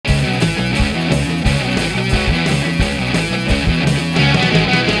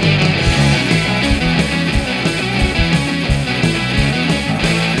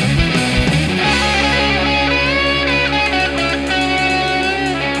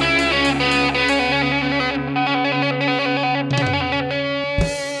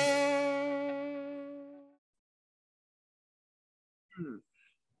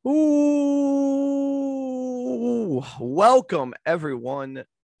Ooh, welcome everyone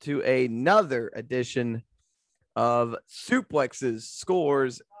to another edition of Suplexes,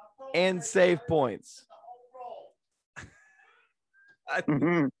 Scores, and Save Points.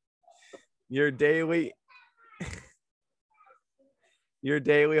 Your daily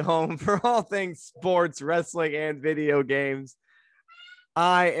home for all things sports, wrestling, and video games.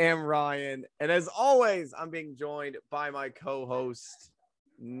 I am Ryan, and as always, I'm being joined by my co-host,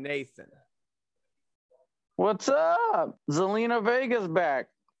 Nathan. What's up? Zelina Vega's back,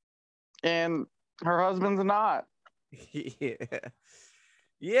 and her husband's not.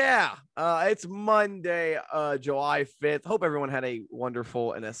 Yeah. It's Monday, July 5th. Hope everyone had a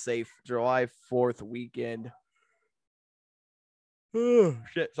wonderful and a safe July 4th weekend. Oh,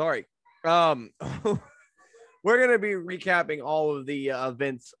 shit. Sorry. We're going to be recapping all of the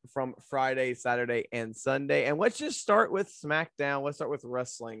events from Friday, Saturday, and Sunday. And let's just start with Smackdown. Let's start with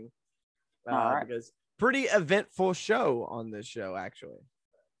wrestling. All right. Because pretty eventful show on this show, actually.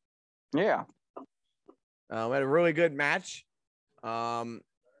 Yeah. We had a really good match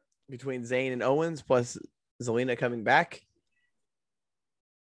between Zayn and Owens, plus Zelina coming back.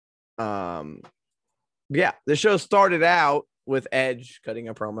 Yeah, the show started out with Edge cutting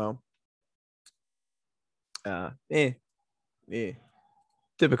a promo.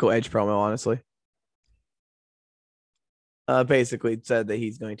 Typical Edge promo, honestly. Basically said that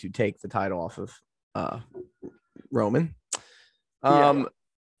he's going to take the title off of Roman.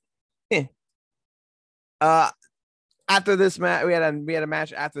 After this match, we had a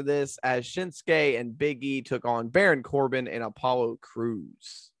match after this as Shinsuke and Big E took on Baron Corbin and Apollo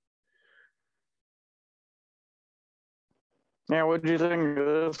Crews. Yeah, what did you think of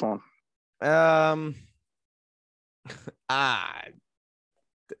this one? I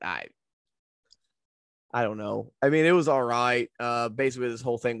don't know. I mean, it was all right. Basically, this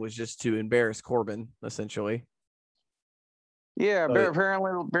whole thing was just to embarrass Corbin, essentially. Yeah,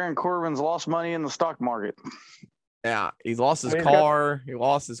 apparently Baron Corbin's lost money in the stock market. Yeah, he lost his car. He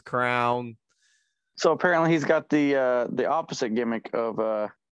lost his crown. So apparently, he's got the opposite gimmick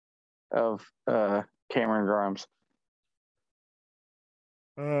of Cameron Grimes.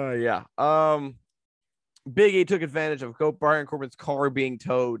 Yeah. Big E took advantage of Baron Corbin's car being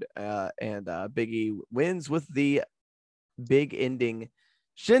towed, and Big E wins with the big ending.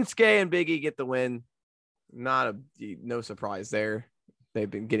 Shinsuke and Big E get the win. No surprise there. They've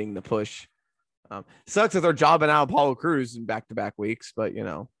been getting the push. Sucks that they're jobbing out Apollo Crews in back-to-back weeks, but you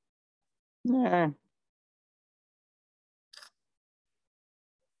know. Yeah.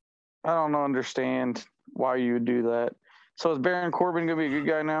 I don't understand why you would do that. So is Baron Corbin gonna be a good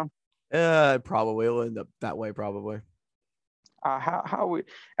guy now? Probably. It'll end up that way, probably. How we,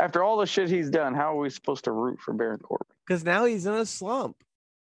 after all the shit he's done, how are we supposed to root for Baron Corbin? Because now he's in a slump.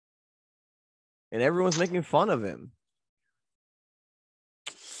 And everyone's making fun of him.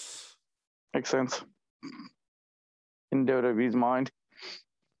 Makes sense. In WWE's mind.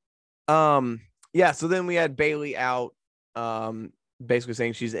 Yeah, so then we had Bayley out, basically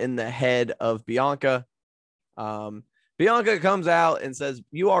saying she's in the head of Bianca. Bianca comes out and says,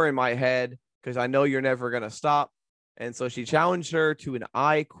 "You are in my head because I know you're never going to stop." And so she challenged her to an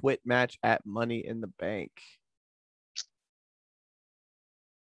I Quit match at Money in the Bank.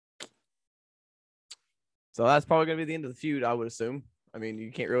 So that's probably going to be the end of the feud, I would assume. I mean,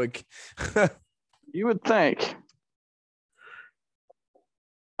 you can't really... You would think.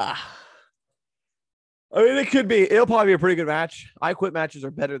 I mean, it could be. It'll probably be a pretty good match. I Quit matches are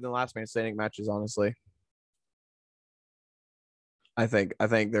better than last man standing matches, honestly. I think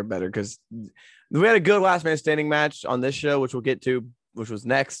they're better because we had a good last man standing match on this show, which we'll get to, which was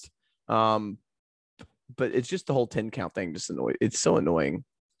next. But it's just the whole 10 count thing just annoying. It's so annoying.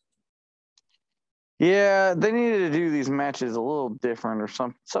 Yeah, they needed to do these matches a little different, or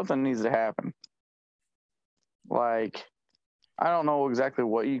something needs to happen. Like, I don't know exactly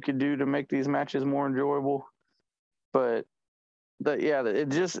what you could do to make these matches more enjoyable, but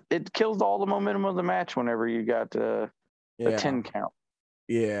it kills all the momentum of the match whenever you got the 10 count.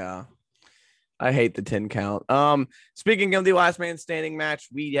 Yeah. I hate the 10 count. Speaking of the last man standing match,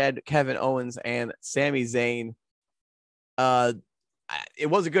 we had Kevin Owens and Sami Zayn. It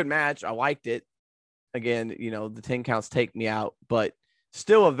was a good match. I liked it. Again, you know, the 10 counts take me out, but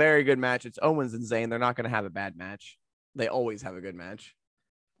still a very good match. It's Owens and Zayn. They're not going to have a bad match. They always have a good match.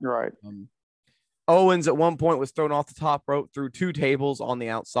 Right. Owens at one point was thrown off the top rope through 2 tables on the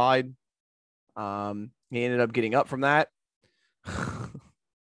outside. He ended up getting up from that.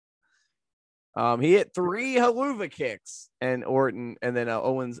 He hit 3 haluva kicks and then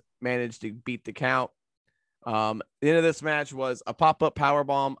Owens managed to beat the count. The end of this match was a pop-up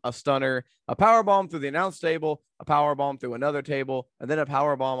powerbomb, a stunner, a powerbomb through the announce table, a powerbomb through another table, and then a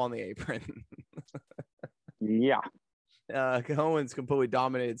powerbomb on the apron. Yeah. Owens completely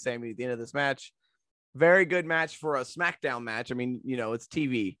dominated Sammy at the end of this match. Very good match for a Smackdown match. I mean, it's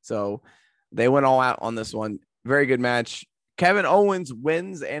TV, so they went all out on this one. Very good match. Kevin Owens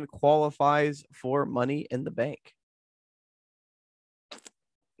wins and qualifies for Money in the Bank.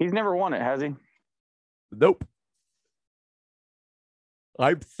 He's never won it, has he? Nope.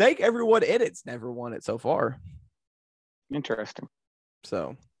 I think everyone in it's never won it so far. Interesting.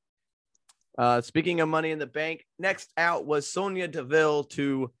 So, speaking of Money in the Bank, next out was Sonya Deville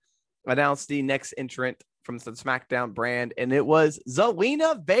to announce the next entrant from the SmackDown brand, and it was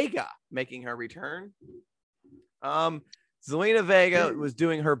Zelina Vega making her return. Zelina Vega was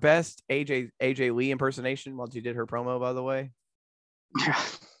doing her best AJ Lee impersonation while she did her promo, by the way.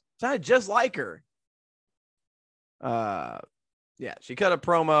 Sounded just like her. Yeah, she cut a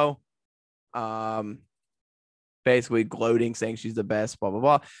promo, basically gloating, saying she's the best, blah, blah,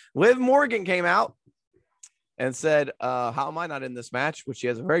 blah. Liv Morgan came out and said, how am I not in this match? Which she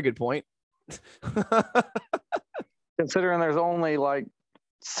has a very good point. Considering there's only like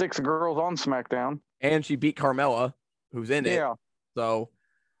 6 girls on SmackDown. And she beat Carmella, who's in it. Yeah. So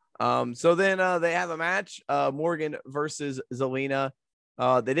then they have a match, Morgan versus Zelina.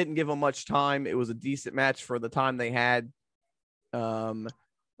 They didn't give them much time. It was a decent match for the time they had. See,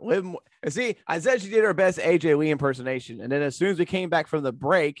 I said she did her best AJ Lee impersonation, and then as soon as we came back from the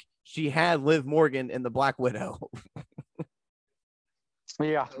break, she had Liv Morgan in the Black Widow.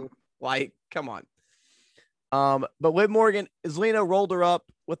 Yeah. Like, come on. But Liv Morgan, Zelina rolled her up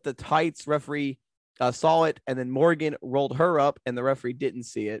with the tights. Referee saw it, and then Morgan rolled her up, and the referee didn't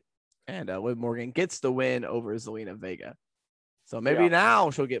see it. And Liv Morgan gets the win over Zelina Vega. So maybe now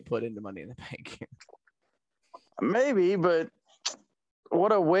she'll get put into Money in the Bank. Maybe, but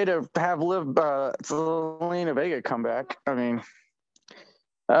what a way to have Zelina Vega come back. I mean,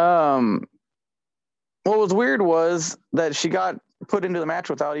 what was weird was that she got put into the match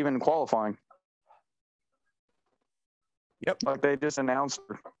without even qualifying. Yep. Like they just announced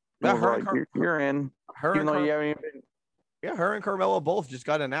her. Yeah, you're in. Even though you haven't even. Yeah, her and Carmella both just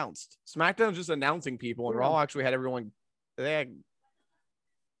got announced. SmackDown's just announcing people, and Raw actually had everyone. They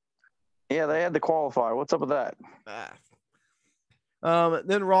had to qualify. What's up with that?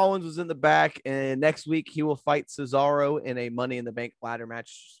 Then Rollins was in the back, and next week he will fight Cesaro in a Money in the Bank ladder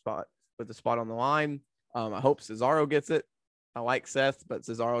match spot with the spot on the line. I hope Cesaro gets it. I like Seth, but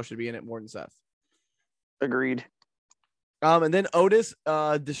Cesaro should be in it more than Seth. Agreed. And then Otis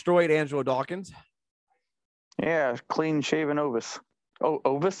destroyed Angelo Dawkins. Yeah, clean shaven Otis.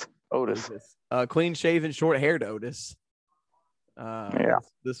 Otis. Clean shaven, short haired Otis.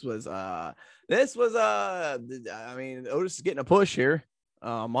 This was I mean, Otis is getting a push here,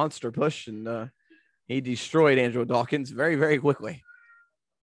 monster push, and he destroyed Angelo Dawkins very, very quickly.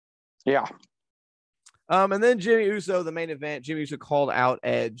 Yeah. And then Jimmy Uso, the main event, Jimmy Uso called out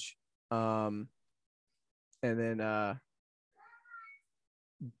Edge, and then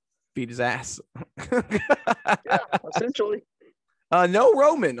beat his ass. Yeah, essentially. No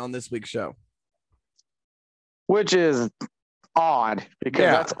Roman on this week's show, which is odd because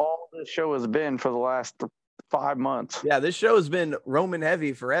that's all this show has been for the last 5 months. Yeah, this show has been Roman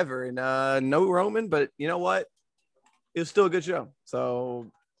heavy forever, and no Roman, but you know what? It was still a good show. So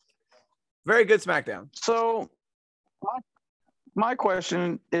very good SmackDown. So my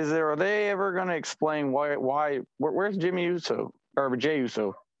question is: are they ever going to explain where's Jimmy Uso or Jey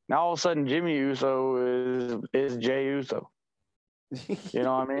Uso? Now all of a sudden Jimmy Uso is Jey Uso. You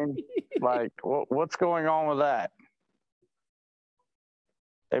know what I mean? Like, what's going on with that?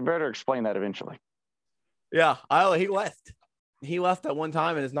 They better explain that eventually. Yeah, he left. He left at one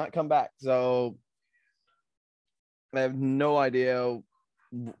time and has not come back. So I have no idea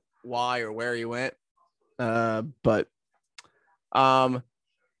why or where he went. But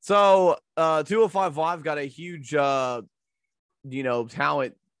 205 Live got a huge talent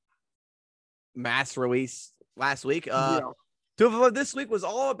mass release last week. 205 this week was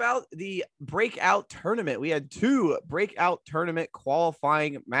all about the breakout tournament. We had 2 breakout tournament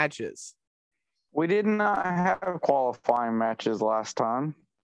qualifying matches. We did not have qualifying matches last time.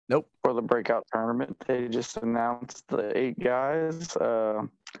 Nope. For the breakout tournament. They just announced the 8 guys.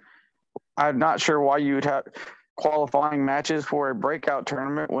 I'm not sure why you would have qualifying matches for a breakout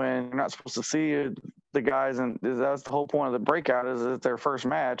tournament when you're not supposed to see the guys, and that's the whole point of the breakout is it's their first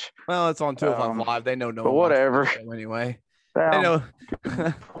match. Well, it's on 205 Live. They know no but one whatever. Anyway. I know.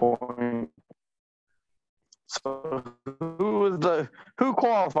 So who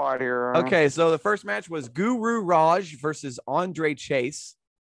qualified here? Okay, so the first match was Guru Raj versus Andre Chase.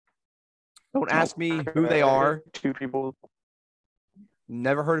 Don't ask me who they are. Two people.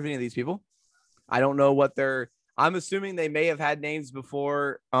 Never heard of any of these people. I don't know what they're. I'm assuming they may have had names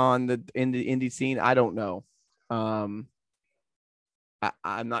before in the indie scene. I don't know. I'm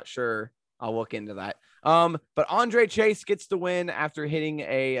not sure. I'll look into that. But Andre Chase gets the win after hitting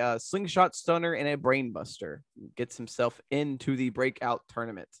a slingshot stunner and a brainbuster. Gets himself into the breakout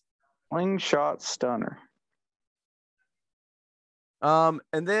tournament. Slingshot stunner. And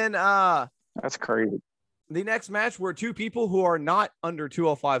then that's crazy. The next match were two people who are not under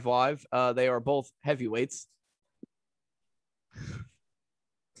 205 Live. They are both heavyweights.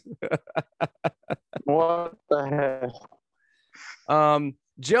 What the heck?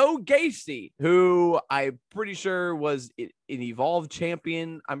 Joe Gacy, who I'm pretty sure was an Evolve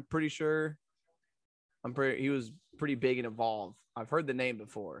champion. I'm pretty sure. He was pretty big in Evolve. I've heard the name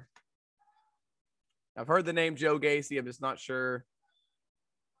before. I've heard the name Joe Gacy. I'm just not sure.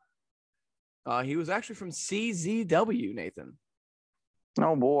 He was actually from CZW, Nathan.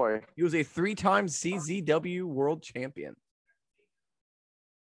 Oh, boy. He was a 3-time CZW world champion.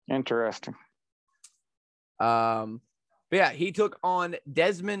 Interesting. But yeah, he took on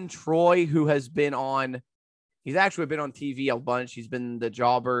Desmond Troy, who has been on. He's actually been on TV a bunch. He's been the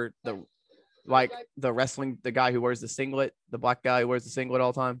jobber, the wrestling, the guy who wears the singlet, the black guy who wears the singlet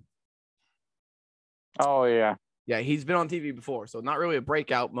all the time. Oh, yeah. Yeah, he's been on TV before, so not really a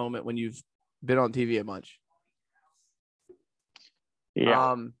breakout moment when you've been on TV a bunch.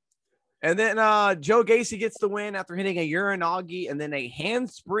 Yeah. And then Joe Gacy gets the win after hitting a Uranagi and then a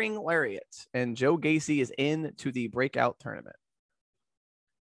handspring lariat. And Joe Gacy is into the breakout tournament.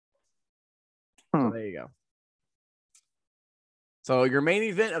 So there you go. So your main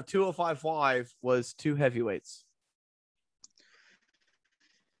event of 205 Live was two heavyweights.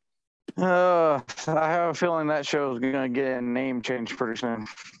 I have a feeling that show is going to get a name change pretty soon.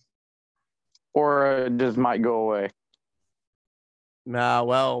 Or it just might go away.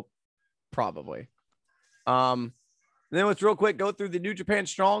 Well, probably. Then let's real quick go through the New Japan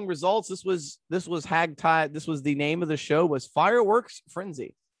Strong results. This was Hagtide. This was the name of the show was Fireworks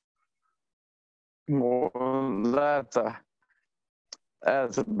Frenzy. Well, that's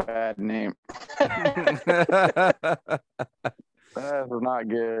a bad name. That is not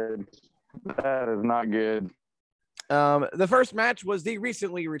good. That is not good. The first match was the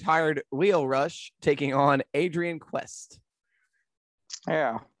recently retired Leo Rush taking on Adrian Quest.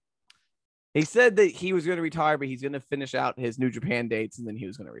 Yeah. He said that he was going to retire, but he's going to finish out his New Japan dates and then he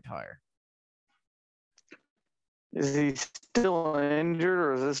was going to retire. Is he still injured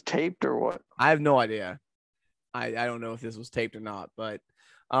or is this taped or what? I have no idea. I don't know if this was taped or not, but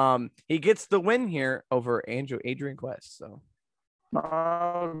he gets the win here over Adrian Quest. So.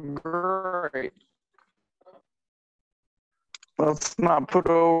 Oh, great. Let's not put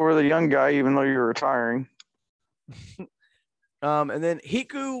over the young guy, even though you're retiring. And then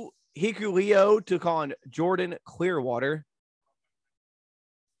Hiku Leo took on Jordan Clearwater.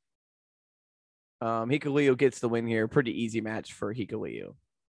 Hiku Leo gets the win here. Pretty easy match for Hiku Leo.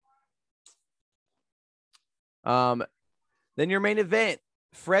 Then your main event,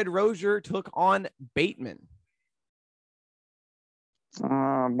 Fred Rozier took on Bateman.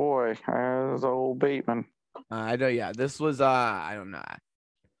 Oh, boy. There's old Bateman. I know, yeah. This was, I don't know.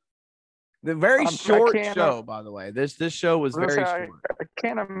 The very short show, by the way. This show was very short. I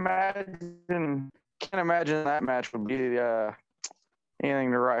can't imagine that match would be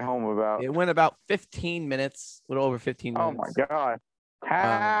anything to write home about. It went about 15 minutes, a little over 15 minutes. Oh, my God.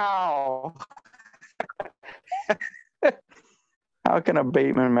 How? How can a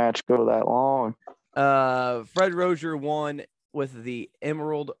Bateman match go that long? Fred Rozier won with the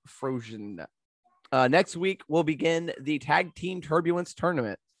Emerald Frozen. Next week, we'll begin the Tag Team Turbulence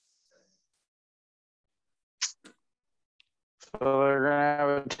Tournament. So they're going to have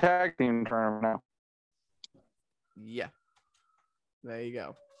a tag team tournament now. Yeah. There you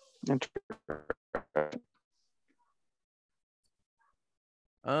go.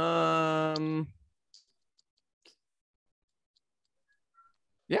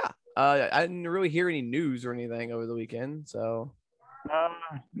 Yeah. I didn't really hear any news or anything over the weekend, so.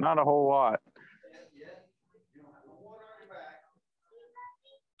 Not a whole lot.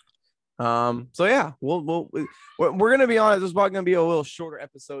 So yeah, we're gonna be honest. This is probably gonna be a little shorter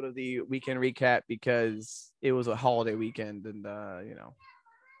episode of the weekend recap because it was a holiday weekend, and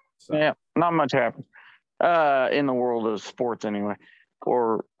so. Yeah, not much happened in the world of sports anyway,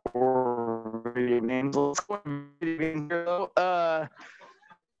 or video games. Let's go video games here though.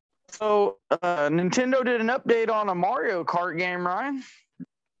 Nintendo did an update on a Mario Kart game, Ryan,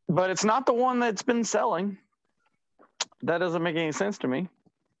 but it's not the one that's been selling. That doesn't make any sense to me.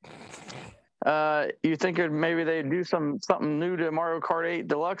 You think maybe they'd do something new to Mario Kart 8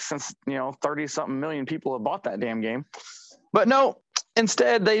 Deluxe since 30-something million people have bought that damn game, but no.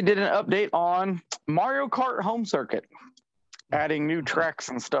 Instead, they did an update on Mario Kart Home Circuit, adding new tracks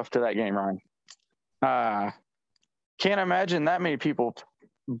and stuff to that game, Ryan. Can't imagine that many people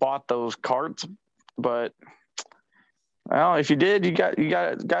bought those carts, but well, if you did, you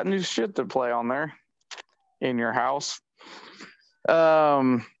got new shit to play on there in your house.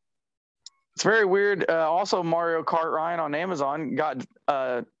 It's very weird. Also, Mario Kart, Ryan, on Amazon got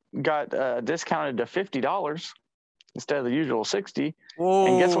discounted to $50 instead of the usual $60. Whoa.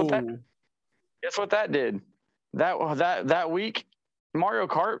 And guess what that did? That week, Mario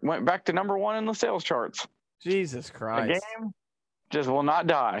Kart went back to number 1 in the sales charts. Jesus Christ. The game just will not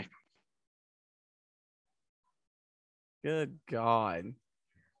die. Good God.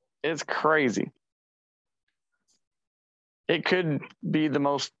 It's crazy. It could be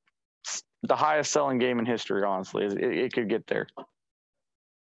the highest selling game in history, honestly. It could get there.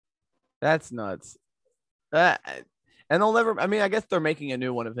 That's nuts. And they'll never, I guess they're making a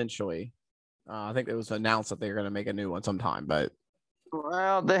new one eventually. I think it was announced that they're going to make a new one sometime, but.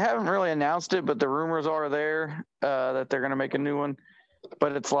 Well, they haven't really announced it, but the rumors are there that they're going to make a new one.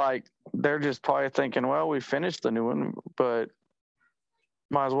 But it's like they're just probably thinking, well, we finished the new one, but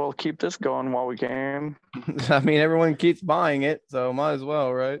might as well keep this going while we can. Everyone keeps buying it, so might as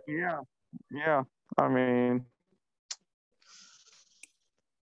well, right? Yeah.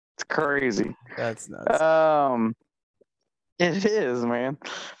 It's crazy. That's nuts. It is, man.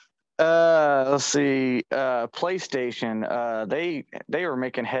 Let's see. PlayStation. They were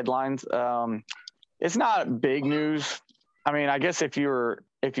making headlines. It's not big news. I guess if you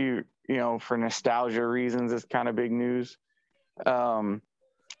for nostalgia reasons, it's kind of big news.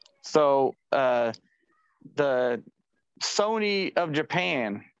 So the Sony of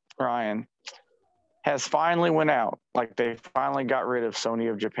Japan, Ryan, has finally went out. Like they finally got rid of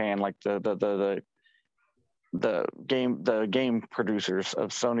Sony of Japan, like the game producers of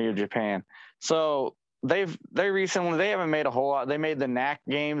Sony of Japan. So they haven't made a whole lot. They made the Knack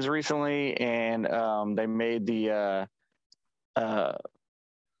games recently, and they made the the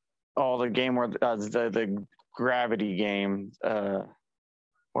game where the gravity game.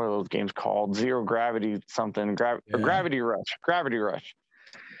 What are those games called? Zero Gravity something. Gravity Rush.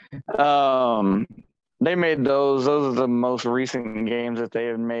 They made those. Those are the most recent games that they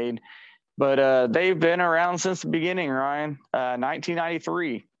have made. But they've been around since the beginning, Ryan.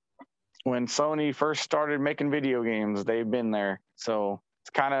 1993, when Sony first started making video games, they've been there. So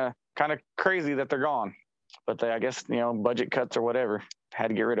it's kind of crazy that they're gone. But they, I guess, budget cuts or whatever, had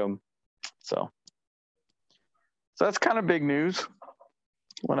to get rid of them. So that's kind of big news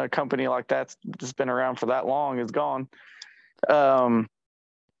when a company like that's just been around for that long is gone. Trying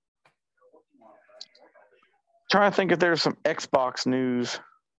to think if there's some Xbox news.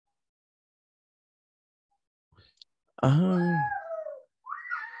 I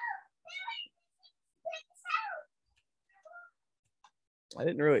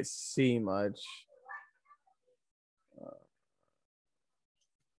didn't really see much.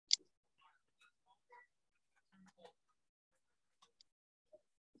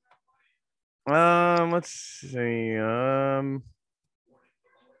 Let's see. I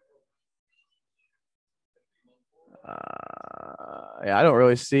don't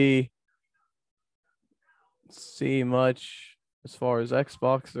really see much as far as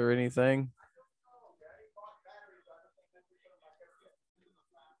Xbox or anything.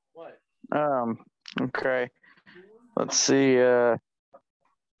 What? Okay. Let's see. I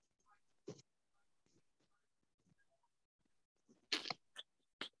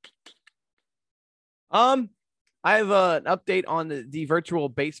have an update on the virtual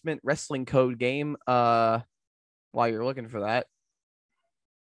basement wrestling code game. While you're looking for that,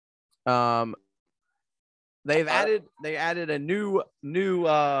 they added a new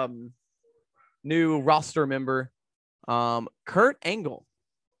roster member, Kurt Angle.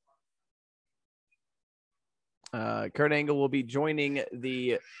 Kurt Angle will be joining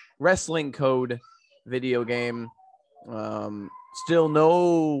the wrestling code video game. Still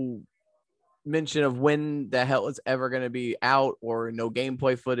no mention of when the hell it's ever going to be out, or no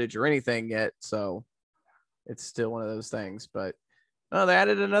gameplay footage or anything yet. So it's still one of those things, but they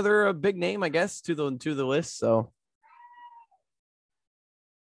added another big name, I guess, to the list. So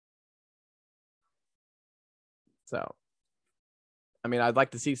I'd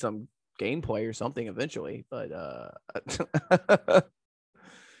like to see some gameplay or something eventually, but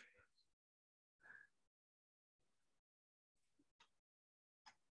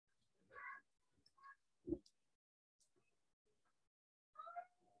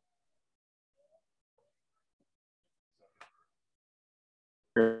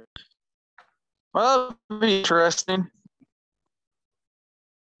Well, that'll be interesting.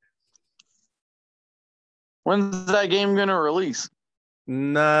 When's that game going to release?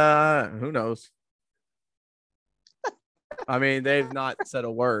 Nah, who knows? I mean, they've not said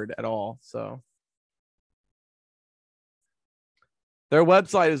a word at all. So their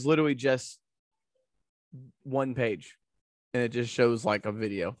website is literally just one page and it just shows like a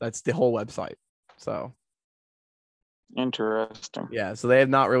video. That's the whole website. So interesting. Yeah, so they have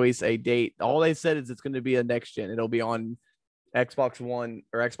not released a date. All they said is it's going to be a next gen. It'll be on Xbox One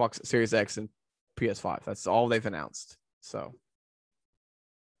or Xbox Series X and PS5. That's all they've announced. So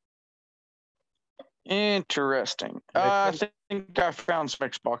interesting. I think I found some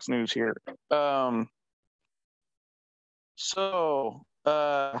Xbox news here. So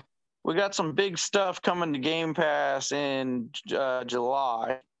we got some big stuff coming to Game Pass in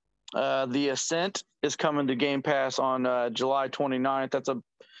July. The Ascent is coming to Game Pass on July 29th. That's a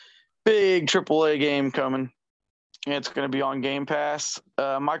big AAA game coming. It's going to be on Game Pass.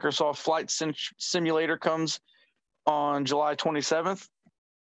 Microsoft Flight Simulator comes on July 27th.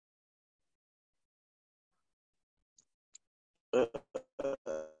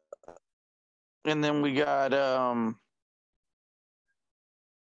 And then we got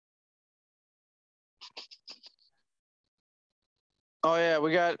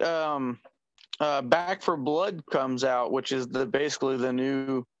we got Back for Blood comes out, which is basically the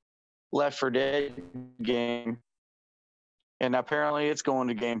new Left 4 Dead game. And apparently it's going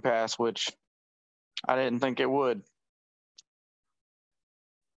to Game Pass, which I didn't think it would.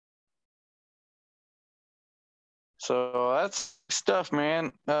 So that's stuff,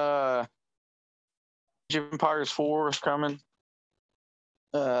 man. Age of Empires 4 is coming.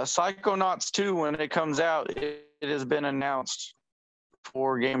 Psychonauts 2, when it comes out, it has been announced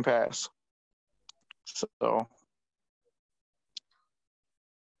for Game Pass. So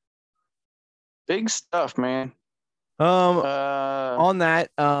big stuff, man. On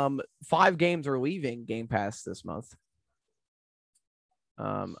that, 5 games are leaving Game Pass this month.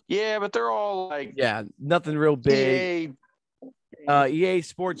 Yeah, but they're all like nothing real big. EA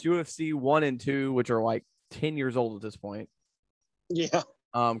Sports UFC 1 and 2, which are like 10 years old at this point. Yeah.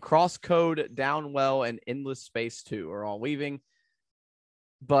 Crosscode, Downwell, and Endless Space 2 are all leaving.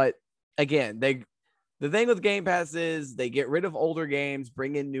 But again, the thing with Game Pass is they get rid of older games,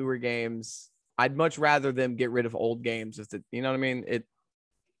 bring in newer games. I'd much rather them get rid of old games. You know what I mean?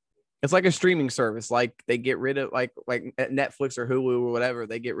 It's like a streaming service. Like they get rid of like Netflix or Hulu or whatever.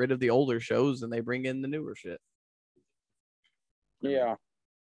 They get rid of the older shows and they bring in the newer shit. Yeah.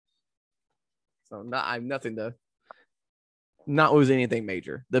 So I'm nothing to not lose anything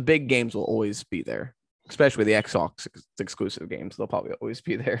major. The big games will always be there, especially the Xbox exclusive games. They'll probably always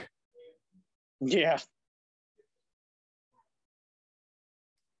be there. Yeah.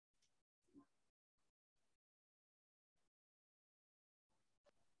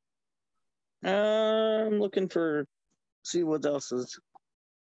 I'm looking for see what else is.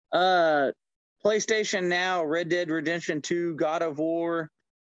 PlayStation Now, Red Dead Redemption 2, God of War,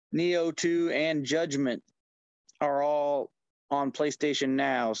 Neo 2, and Judgment are all on PlayStation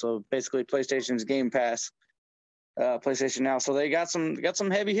Now. So basically PlayStation's Game Pass. PlayStation Now. So they got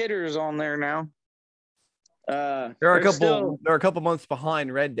some heavy hitters on there now. There are a couple months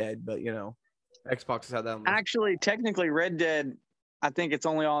behind Red Dead, but you know, Xbox has had that. Actually, technically, Red Dead, I think it's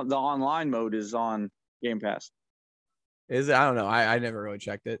only on the online mode is on Game Pass. Is it? I don't know. I never really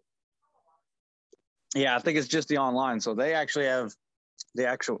checked it. Yeah, I think it's just the online. So they actually have the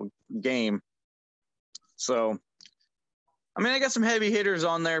actual game. So, I mean, I got some heavy hitters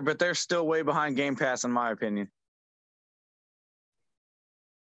on there, but they're still way behind Game Pass, in my opinion.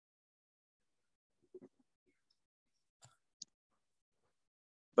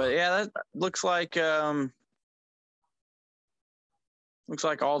 But yeah, that looks like all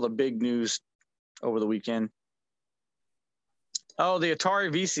the big news over the weekend. Oh, the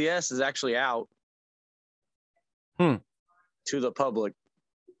Atari VCS is actually out to the public.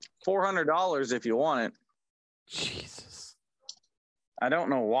 $400 if you want it. Jesus. I don't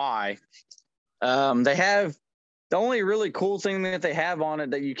know why. They have the only really cool thing that they have on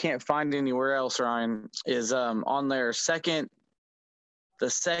it that you can't find anywhere else, Ryan, is on their second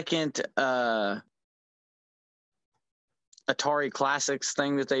Atari Classics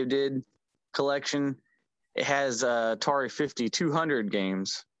thing that they did collection. It has Atari 5200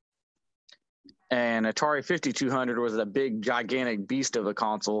 games. And Atari 5200 was a big, gigantic beast of a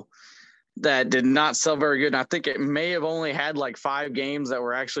console that did not sell very good. And I think it may have only had like 5 games that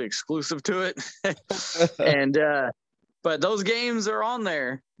were actually exclusive to it. And But those games are on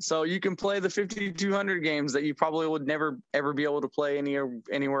there, so you can play the 5,200 games that you probably would never ever be able to play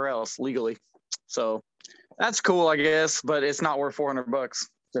anywhere else legally. So that's cool, I guess, but it's not worth $400.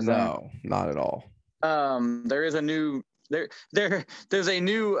 No, not at all. There is a new there's a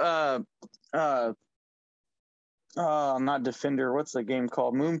new not Defender. What's the game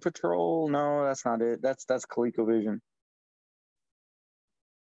called? Moon Patrol? No, that's not it. That's ColecoVision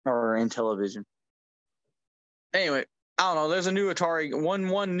or Intellivision. Anyway, I don't know. There's a new Atari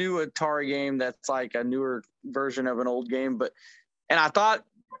one new Atari game that's like a newer version of an old game, and I thought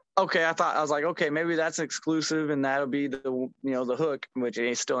I was like, okay, maybe that's exclusive and that'll be the hook, which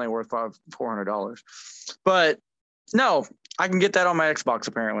it still ain't worth $400. But no, I can get that on my Xbox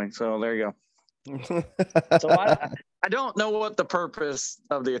apparently. So there you go. So I don't know what the purpose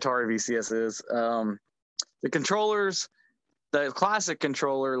of the Atari VCS is. The controllers, the classic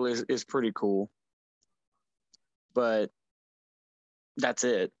controller is pretty cool, but that's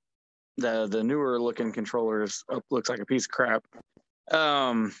it. The newer looking controllers looks like a piece of crap.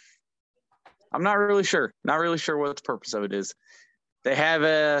 I'm not really sure. Not really sure what the purpose of it is. They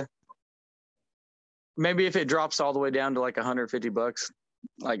have maybe if it drops all the way down to like $150,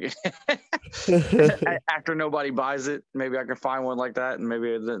 like after nobody buys it, maybe I can find one like that, and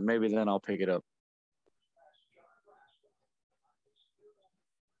maybe then I'll pick it up.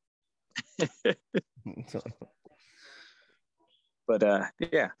 But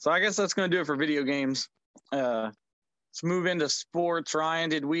yeah, so I guess that's going to do it for video games. Let's move into sports. Ryan,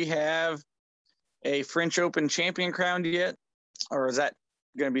 did we have a French Open champion crowned yet, or is that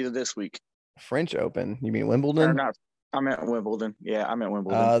going to be this week? French Open? You mean Wimbledon? Or not? I meant Wimbledon. Yeah, I meant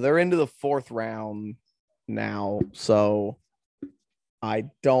Wimbledon. They're into the fourth round now, so it's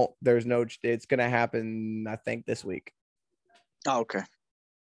going to happen, I think, this week. Oh, okay.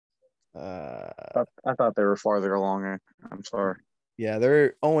 I thought they were farther along. I'm sorry. Yeah,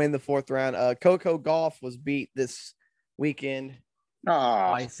 they're only in the fourth round. Coco Gauff was beat this weekend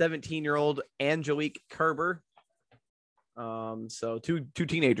by 17-year-old Angelique Kerber. So two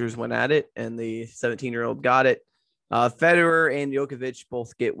teenagers went at it, and the 17-year-old got it. Federer and Djokovic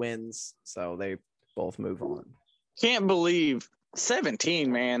both get wins, so they both move on. Can't believe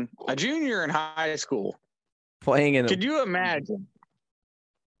 17, man. A junior in high school. Playing in. Could you imagine?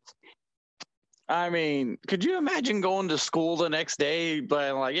 I mean, could you imagine going to school the next day,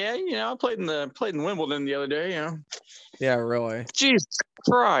 but like, yeah, I played in Wimbledon the other day, Yeah, really. Jesus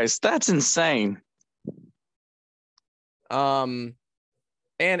Christ, that's insane. And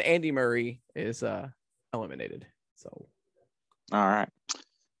Andy Murray is eliminated. So, all right,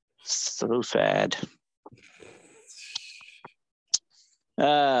 so sad.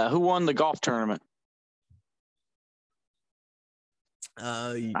 Who won the golf tournament?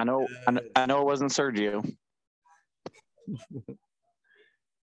 I know it wasn't Sergio.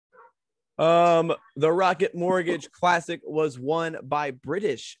 The Rocket Mortgage Classic was won by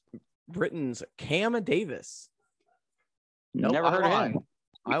Britain's Cam Davis. Never heard of him.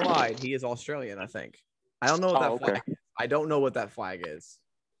 I lied. He is Australian, I think. I don't know what that flag is. I don't know what that flag is.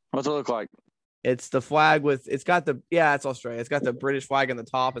 What's it look like? It's the flag it's Australia. It's got the British flag on the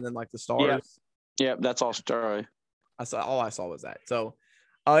top and then like the stars. Yeah, that's Australia. All I saw was that. So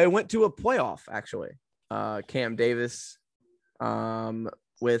it went to a playoff, actually. Cam Davis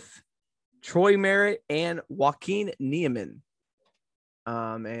with Troy Merritt and Joaquin Niemann.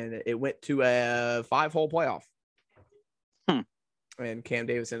 And it went to a 5-hole playoff. And Cam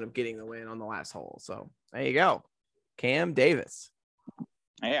Davis ended up getting the win on the last hole. So there you go. Cam Davis.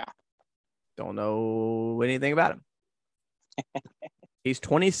 Yeah. Don't know anything about him. He's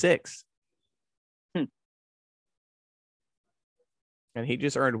 26. And he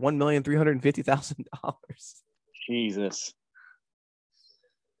just earned $1,350,000. Jesus.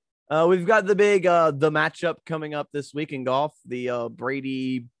 We've got the big the matchup coming up this week in golf. The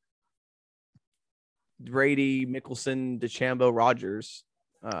Brady Mickelson DeChambeau Rogers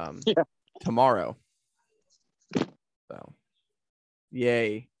tomorrow. So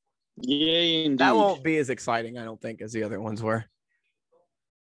yay. Yay indeed. That won't be as exciting, I don't think, as the other ones were.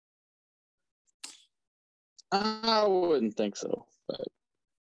 I wouldn't think so.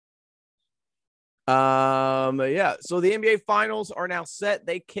 But yeah, so the NBA finals are now set.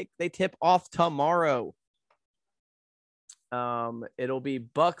 They tip off tomorrow. It'll be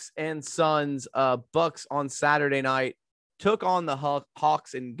Bucks and Suns. Bucks on Saturday night took on the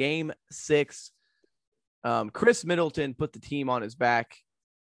Hawks in game 6. Chris Middleton put the team on his back.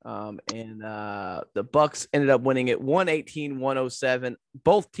 And the Bucks ended up winning it 118-107.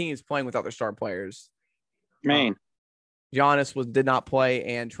 Both teams playing without their star players. Man, Giannis did not play,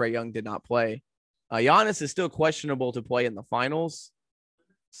 and Trae Young did not play. Giannis is still questionable to play in the finals.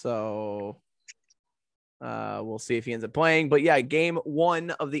 So we'll see if he ends up playing. But yeah, game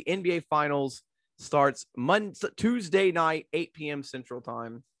 1 of the NBA Finals starts Tuesday night, 8 p.m. Central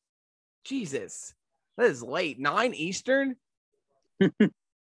Time. Jesus, that is late. 9 Eastern?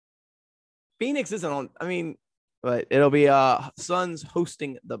 Phoenix isn't on. I mean, but it'll be Suns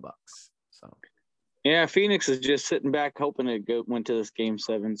hosting the Bucks. So yeah, Phoenix is just sitting back hoping it went to this game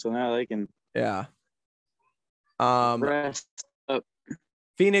 7. So now they can rest up.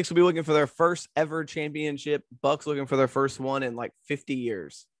 Phoenix will be looking for their first ever championship. Bucks looking for their first one in like 50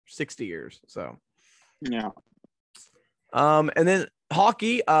 years, 60 years. So yeah. And then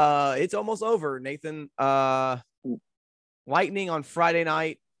hockey, it's almost over. Nathan, Lightning on Friday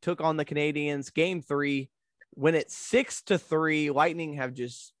night took on the Canadiens. Game 3, win it 6-3. Lightning have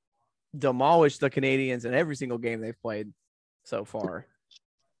just demolished the Canadiens in every single game they've played so far.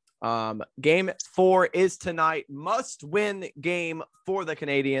 Game 4 is tonight. Must win game for the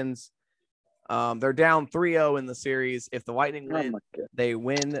Canadiens. They're down 3-0 in the series. If the Lightning win, they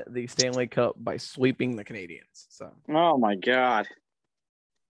win the Stanley Cup by sweeping the Canadiens. So, oh my God.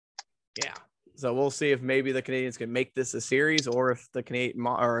 Yeah. So we'll see if maybe the Canadiens can make this a series, or if the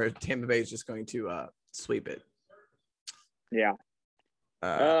Tampa Bay is just going to sweep it. Yeah.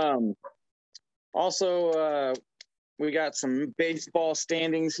 Also, we got some baseball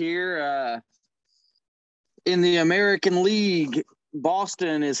standings here. In the American League,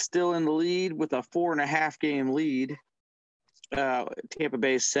 Boston is still in the lead with a 4.5 game lead. Tampa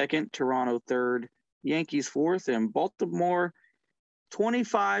Bay is second, Toronto third, Yankees fourth, and Baltimore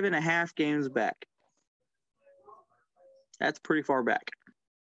 25.5 games back. That's pretty far back.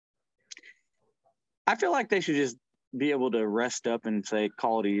 I feel like they should just be able to rest up and say,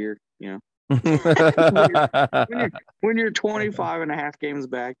 call it a year, you know. when you're 25.5 games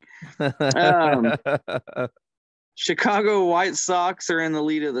back. Chicago White Sox are in the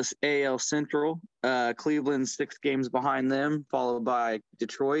lead of this AL Central. Cleveland 6 games behind them, followed by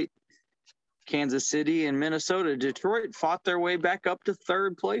Detroit, Kansas City, and Minnesota. Detroit fought their way back up to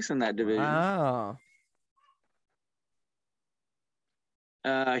 3rd place in that division. Wow.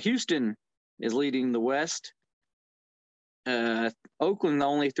 Houston is leading the West. Oakland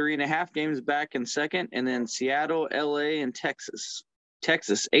only 3.5 games back in second, and then Seattle, LA, and Texas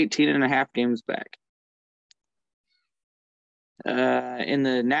 18.5 games back. In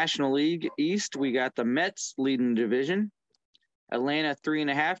the National League East, we got the Mets leading the division. Atlanta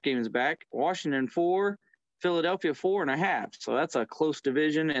 3.5 games back. Washington 4. Philadelphia 4.5. So that's a close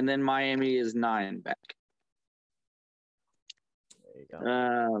division. And then Miami is 9 back. There you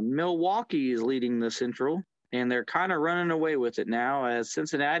go. Milwaukee is leading the Central, and they're kind of running away with it now, as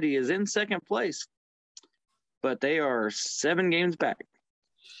Cincinnati is in 2nd place, but they are 7 games back.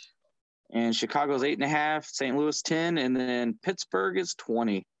 And Chicago's 8.5, St. Louis 10, and then Pittsburgh is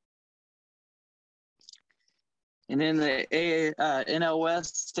 20. And in the NL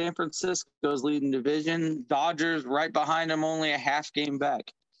West, San Francisco's leading division. Dodgers right behind them, only a half game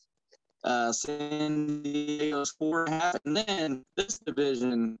back. San Diego's 4.5, and then this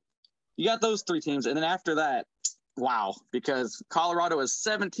division, you got those 3 teams, and then after that, wow, because Colorado is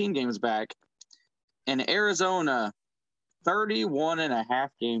 17 games back, and Arizona 31.5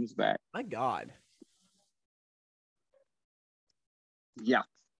 games back. My God. Yeah.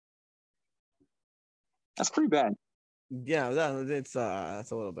 That's pretty bad. Yeah, that's a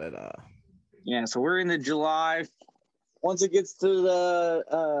little bit. Yeah, so we're into July. Once it gets to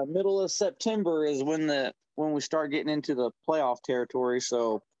the middle of September is when we start getting into the playoff territory.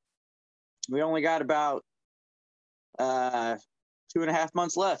 So we only got about 2.5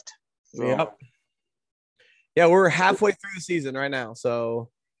 months left. So. Yep. Yeah, we're halfway through the season right now. So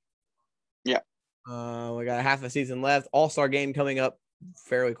yeah, we got half a season left. All-Star game coming up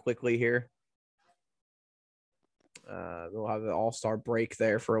fairly quickly here. We'll have the All-Star break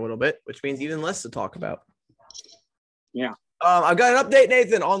there for a little bit, which means even less to talk about. Yeah. I've got an update,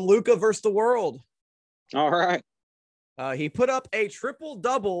 Nathan, on Luka versus the world. All right. He put up a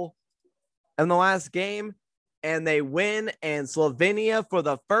triple-double in the last game, and they win, and Slovenia for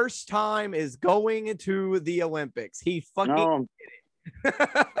the first time is going to the Olympics. He fucking did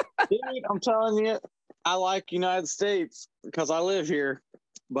it. Dude, I'm telling you, I like United States because I live here,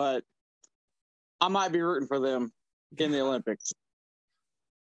 but I might be rooting for them in the Olympics.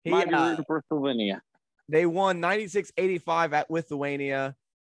 Might be rooting for Slovenia. They won 96-85 at Lithuania.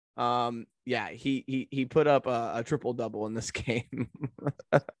 Yeah, he put up a triple-double in this game.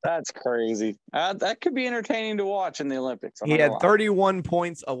 That's crazy. That could be entertaining to watch in the Olympics. He had 31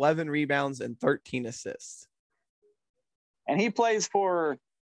 points, 11 rebounds, and 13 assists. And he plays for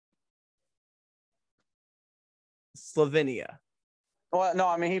Slovenia. Well, no,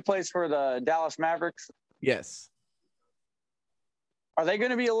 I mean, he plays for the Dallas Mavericks. Yes. Are they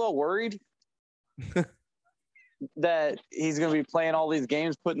going to be a little worried that he's going to be playing all these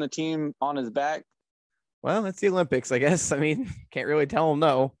games, putting the team on his back? Well, it's the Olympics, I guess. I mean, can't really tell him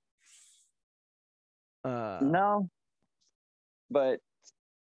no. No. But,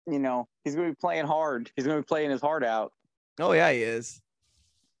 he's going to be playing hard. He's going to be playing his heart out. Oh, yeah, he is.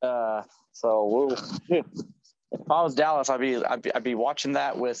 So if I was Dallas, I'd be watching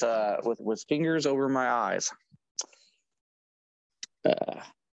that with fingers over my eyes.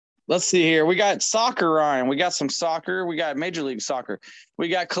 Let's see here. We got soccer, Ryan. We got some soccer. We got Major League Soccer. We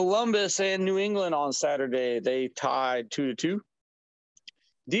got Columbus and New England on Saturday. They tied 2-2.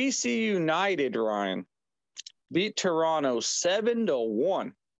 DC United, Ryan, beat Toronto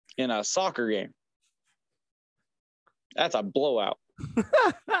 7-1 in a soccer game. That's a blowout.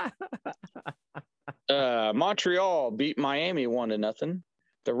 Montreal beat Miami 1-0.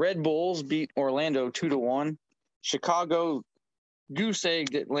 The Red Bulls beat Orlando 2-1. Chicago goose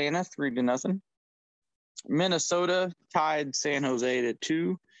egged Atlanta 3-0. Minnesota tied San Jose to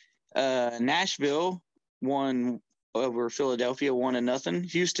 2. Nashville won over Philadelphia 1-0.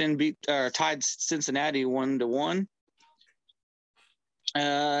 Houston tied Cincinnati 1-1.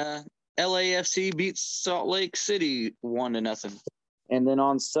 LAFC beat Salt Lake City 1-0. And then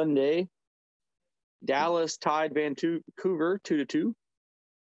on Sunday, Dallas tied Vancouver 2-2.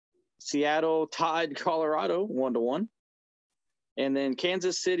 Seattle tied Colorado 1-1. And then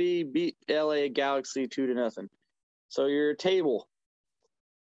Kansas City beat LA Galaxy 2-0. So your table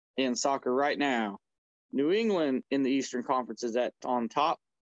in soccer right now, New England in the Eastern Conference is on top,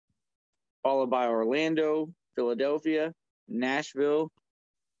 followed by Orlando, Philadelphia, Nashville,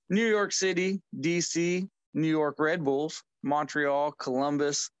 New York City, DC, New York Red Bulls, Montreal,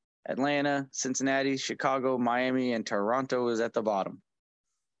 Columbus, Atlanta, Cincinnati, Chicago, Miami, and Toronto is at the bottom.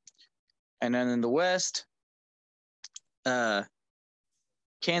 And then in the West,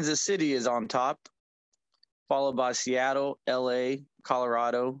 Kansas City is on top, followed by Seattle, LA,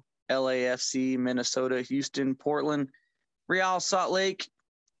 Colorado, LAFC, Minnesota, Houston, Portland, Real Salt Lake.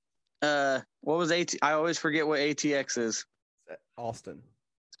 What was I always forget what ATX is. Austin.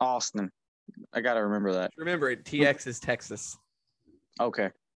 I got to remember that. Remember it. TX is Texas.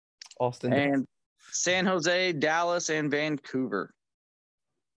 Okay. Austin. And San Jose, Dallas, and Vancouver.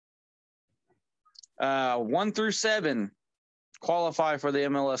 1 through 7 qualify for the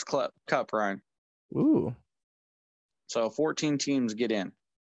MLS Cup, Ryan. Ooh. So 14 teams get in.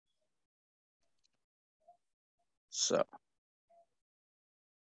 So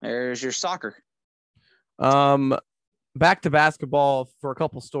there's your soccer. Back to basketball for a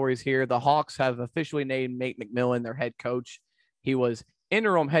couple stories here. The Hawks have officially named Nate McMillan their head coach. He was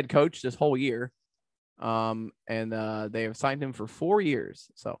interim head coach this whole year. And they have signed him for 4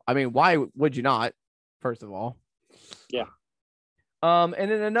 years. So, I mean, why would you not? First of all. Yeah. And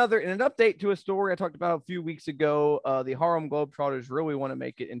then an update to a story I talked about a few weeks ago. The Harlem Globetrotters really want to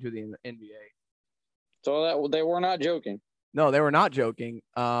make it into the NBA. So that they were not joking. No, they were not joking.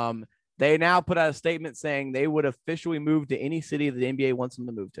 They now put out a statement saying they would officially move to any city the NBA wants them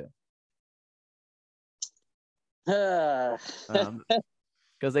to move to.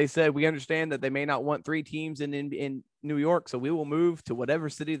 Because they said, we understand that they may not want 3 teams in New York, so we will move to whatever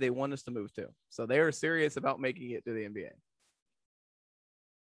city they want us to move to. So they are serious about making it to the NBA.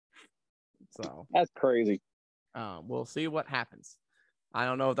 So that's crazy. We'll see what happens. I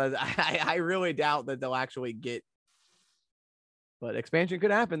don't know if that. I really doubt that they'll actually get. But expansion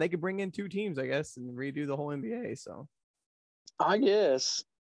could happen. They could bring in 2 teams, I guess, and redo the whole NBA. So I guess.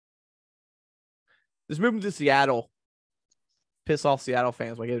 Just moving to Seattle. Piss off Seattle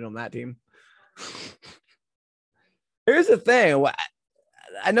fans by giving them that team. Here's the thing.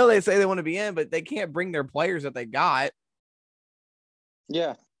 I know they say they want to be in, but they can't bring their players that they got.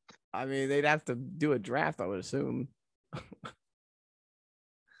 Yeah. I mean, they'd have to do a draft, I would assume.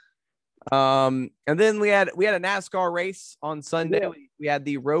 And then we had a NASCAR race on Sunday. Yeah. We had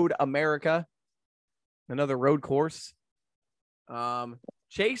the Road America, another road course.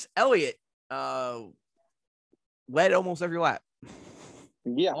 Chase Elliott led almost every lap.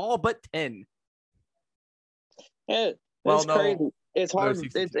 Yeah, all but 10. It's crazy. It's hard.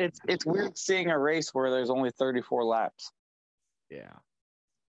 It's weird seeing a race where there's only 34 laps. Yeah.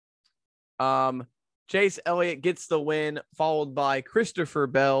 Chase Elliott gets the win, followed by Christopher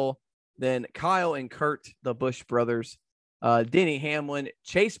Bell, then Kyle and Kurt, the Busch brothers, Denny Hamlin,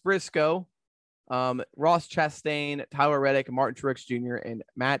 Chase Briscoe, Ross Chastain, Tyler Reddick, Martin Truex Jr., and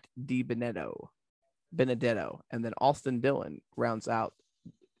Matt Benedetto, and then Austin Dillon rounds out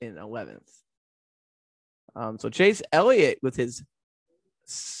in 11th. So Chase Elliott with his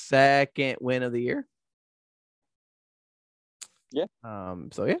second win of the year. Yeah.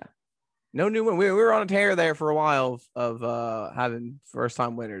 So yeah, no new win. We were on a tear there for a while of having first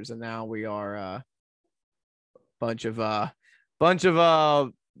time winners, and now we are a bunch of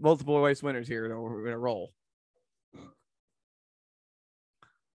multiple race winners here. We're gonna roll.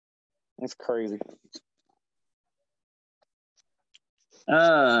 That's crazy.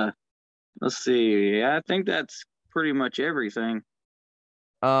 Let's see. I think that's pretty much everything.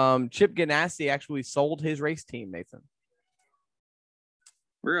 Chip Ganassi actually sold his race team, Nathan.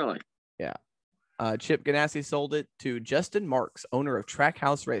 Really? Yeah. Chip Ganassi sold it to Justin Marks, owner of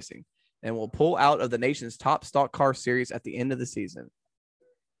Trackhouse Racing, and will pull out of the nation's top stock car series at the end of the season.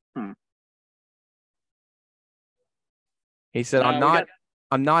 He said, I'm not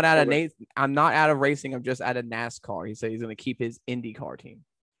out of racing. I'm just out of NASCAR. He said he's going to keep his IndyCar team.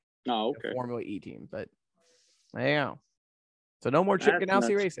 Oh, okay. Formula E team, but there you go. So no more Chip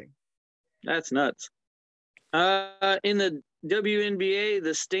Ganassi racing. That's nuts. In the WNBA,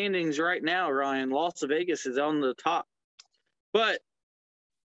 the standings right now, Ryan, Las Vegas is on the top, but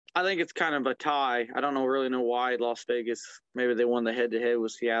I think it's kind of a tie. I don't really know why Las Vegas. Maybe they won the head-to-head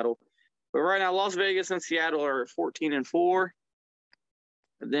with Seattle, but right now Las Vegas and Seattle are 14-4.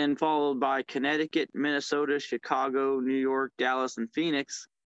 Then followed by Connecticut, Minnesota, Chicago, New York, Dallas, and Phoenix.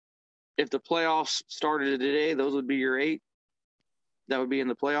 If the playoffs started today, those would be your 8. That would be in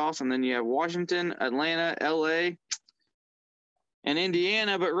the playoffs. And then you have Washington, Atlanta, LA, and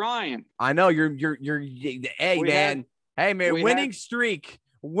Indiana. But Ryan, I know you're hey man, winning streak.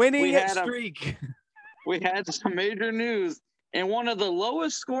 We had some major news in one of the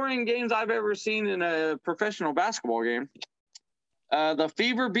lowest scoring games I've ever seen in a professional basketball game. The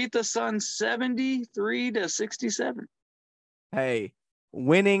Fever beat the Suns 73-67. Hey,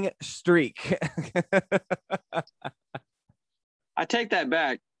 winning streak. I take that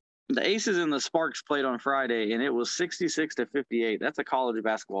back. The Aces and the Sparks played on Friday, and it was 66-58. That's a college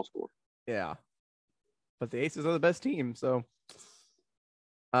basketball score. Yeah. But the Aces are the best team, so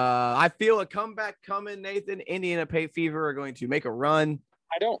I feel a comeback coming, Nathan. Indiana Fever are going to make a run.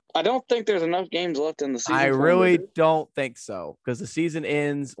 I don't think there's enough games left in the season. I really don't think so, because the season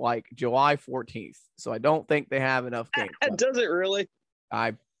ends like July 14th. So I don't think they have enough games. Does it really?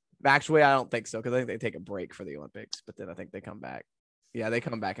 I don't think so, because I think they take a break for the Olympics, but then I think they come back. Yeah, they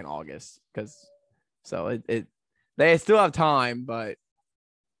come back in August, they still have time, but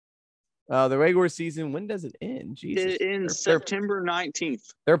the regular season, when does it end? Jesus. It ends September 19th.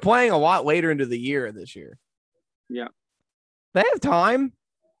 They're playing a lot later into the year this year. Yeah. They have time,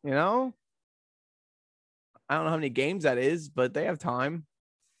 I don't know how many games that is, but they have time.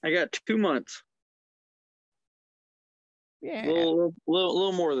 I got 2 months. Yeah. A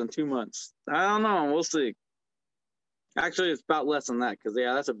little more than 2 months. I don't know. We'll see. Actually, it's about less than that, because,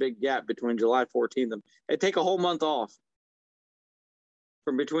 that's a big gap between July 14th. They take a whole month off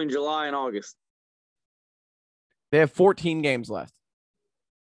from between July and August. They have 14 games left.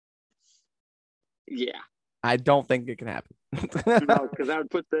 Yeah. I don't think it can happen. No, because that would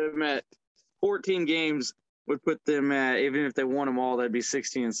put them at 14 games, would put them at, even if they won them all, that'd be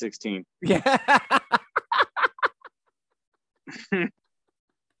 16-16. Yeah.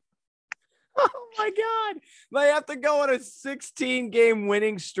 Oh my God. They have to go on a 16-game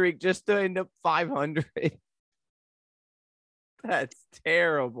winning streak just to end up 500. That's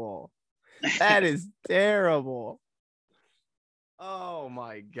terrible. That is terrible. Oh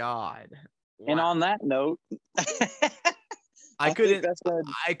my God. Wow. And on that note, I could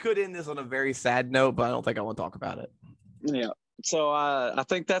end this on a very sad note, but I don't think I want to talk about it. Yeah. So I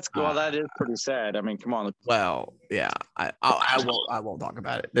think that is pretty sad. I mean, come on. Well, yeah, I won't talk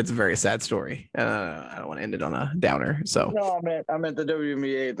about it. That's a very sad story. I don't want to end it on a downer. So no, I meant the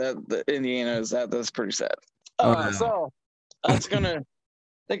WNBA, that the Indiana that's pretty sad. So that's gonna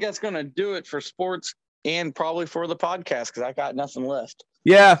do it for sports and probably for the podcast, because I got nothing left.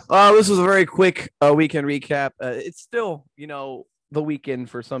 Yeah, this was a very quick weekend recap. It's still, the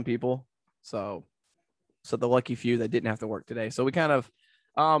weekend for some people. So the lucky few that didn't have to work today. So we kind of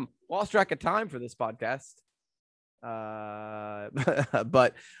lost track of time for this podcast. But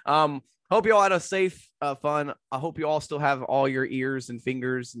hope you all had a safe, fun. I hope you all still have all your ears and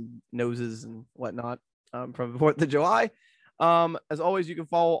fingers and noses and whatnot from 4th of July. As always, you can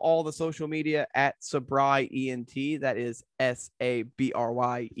follow all the social media at SabryENT. That is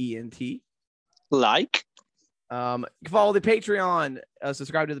SABRYENT. Like. You can follow the Patreon,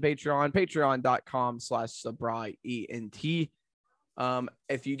 subscribe to the Patreon, patreon.com/SabryENT.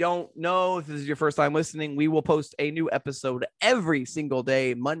 If you don't know, if this is your first time listening, we will post a new episode every single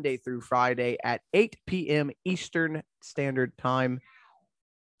day, Monday through Friday at 8 p.m. Eastern Standard Time.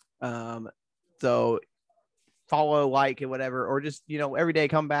 So follow, like, and whatever, or just, every day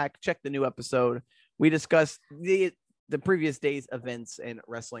come back, check the new episode. We discuss the previous day's events in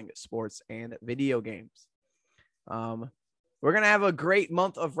wrestling, sports, and video games. We're going to have a great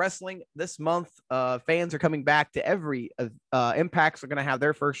month of wrestling this month. Fans are coming back to every Impacts are going to have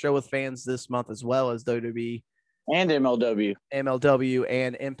their first show with fans this month, as well as WWE and MLW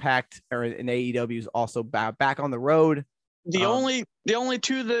and Impact and AEW is also back on the road. The only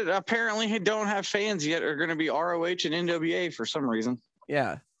two that apparently don't have fans yet are going to be ROH and NWA for some reason.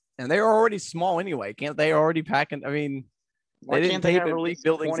 Yeah, and they're already small anyway. Can't they already pack in? I mean, why can't they have at least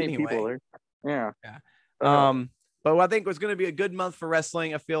buildings 20 anyway? People there? Yeah. But I think it's going to be a good month for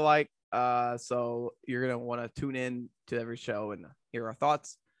wrestling, I feel like. So you're going to want to tune in to every show and hear our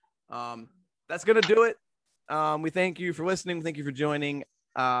thoughts. That's going to do it. We thank you for listening. We thank you for joining.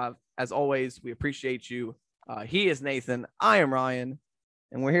 As always, we appreciate you. He is Nathan. I am Ryan.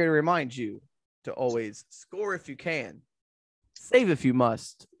 And we're here to remind you to always score if you can, save if you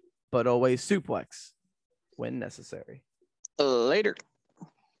must, but always suplex when necessary. Later.